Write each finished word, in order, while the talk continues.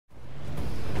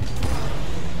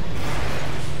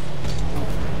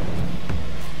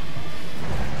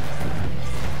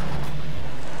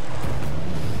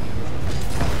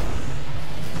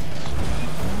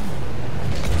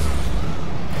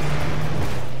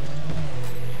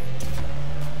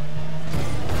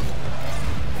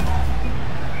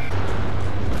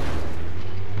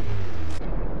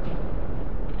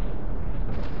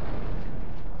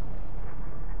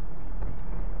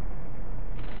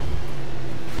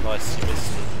Nice, you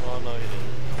missed it. Oh no, you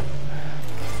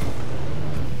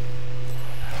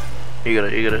didn't. You got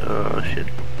it, you got it. Oh shit.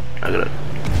 I got it.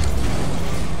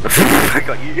 I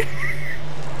got you.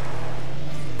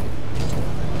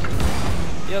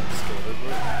 Yep, scored it,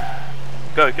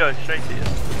 bro. Go, straight to you.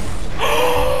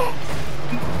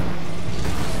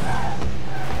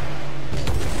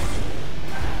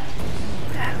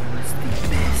 That was the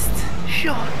best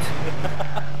shot.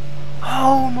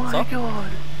 Oh my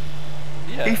god.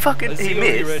 Yeah, He fucking, he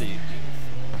missed. Ready.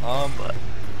 But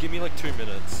give me like 2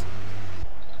 minutes.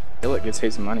 Kill it, gets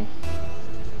heaps of money.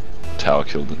 Tower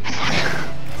killed it.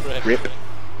 Rip.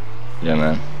 Yeah,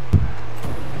 man.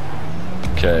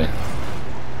 Okay.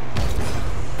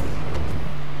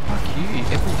 Fuck you,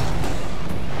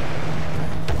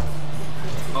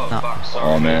 Oh, no. fuck, sorry.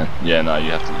 Oh man. Yeah, no,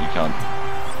 you have to. You can't.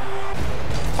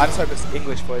 I just hope it's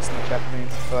English voice, not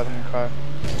Japanese, so I didn't cry.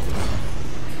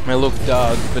 May look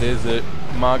dark, but is it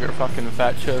Margaret fucking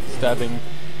Thatcher stabbing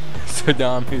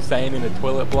Saddam Hussein in a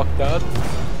toilet block dart?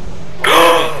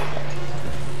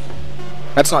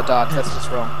 That's not dark, that's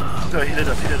just wrong. go, hit it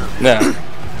up. No.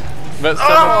 But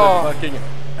some of the fucking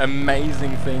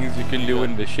amazing things you can do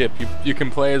in the ship. You can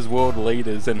play as world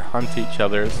leaders and hunt each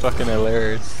other. It's fucking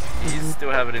hilarious. You still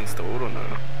have it installed or no?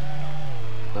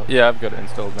 Yeah, I've got it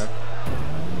installed now.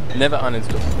 Never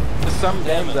uninstall. For some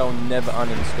games I'll never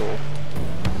uninstall.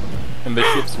 And the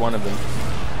ship's one of them.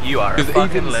 You are a 'Cause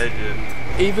fucking legend.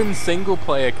 Even single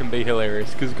player can be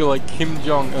hilarious, because you got like Kim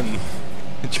Jong-un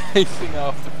chasing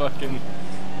after fucking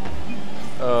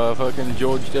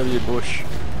George W. Bush,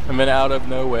 and then out of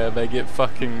nowhere they get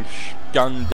fucking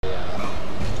gunned.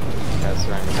 That's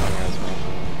right, I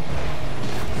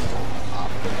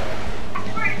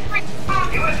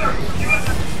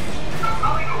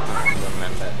don't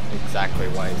remember exactly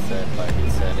what he said, but he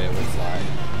said it was like,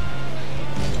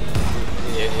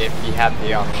 if you had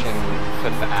the option for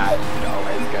that, you'd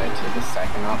always go to the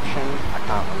second option. I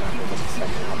can't remember what the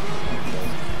second option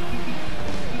was.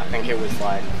 I think it was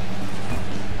like,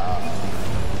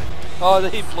 Oh,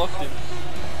 he blocked him.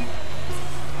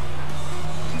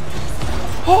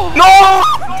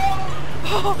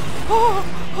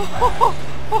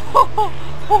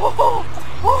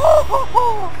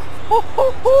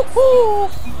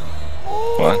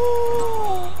 What?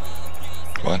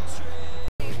 What?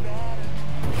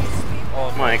 Oh,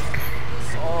 Mike.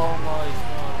 Oh my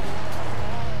god.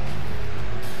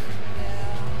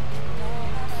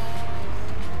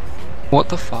 what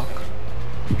the fuck?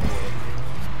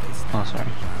 Oh, sorry.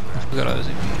 I forgot I was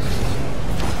even.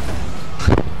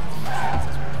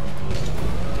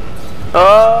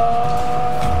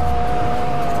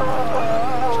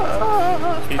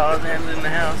 Tarzan's in the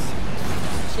house.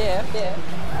 Yeah.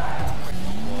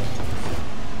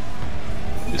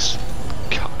 This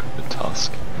cuck of the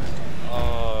Tusk.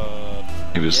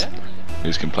 He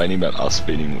was complaining about us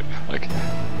beating, like,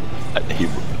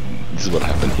 this is what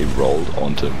happened. He rolled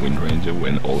onto Wind Ranger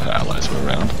when all her allies were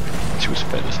around. She was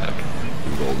fed as heck.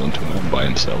 He rolled onto her by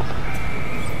himself.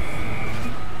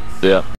 Yeah.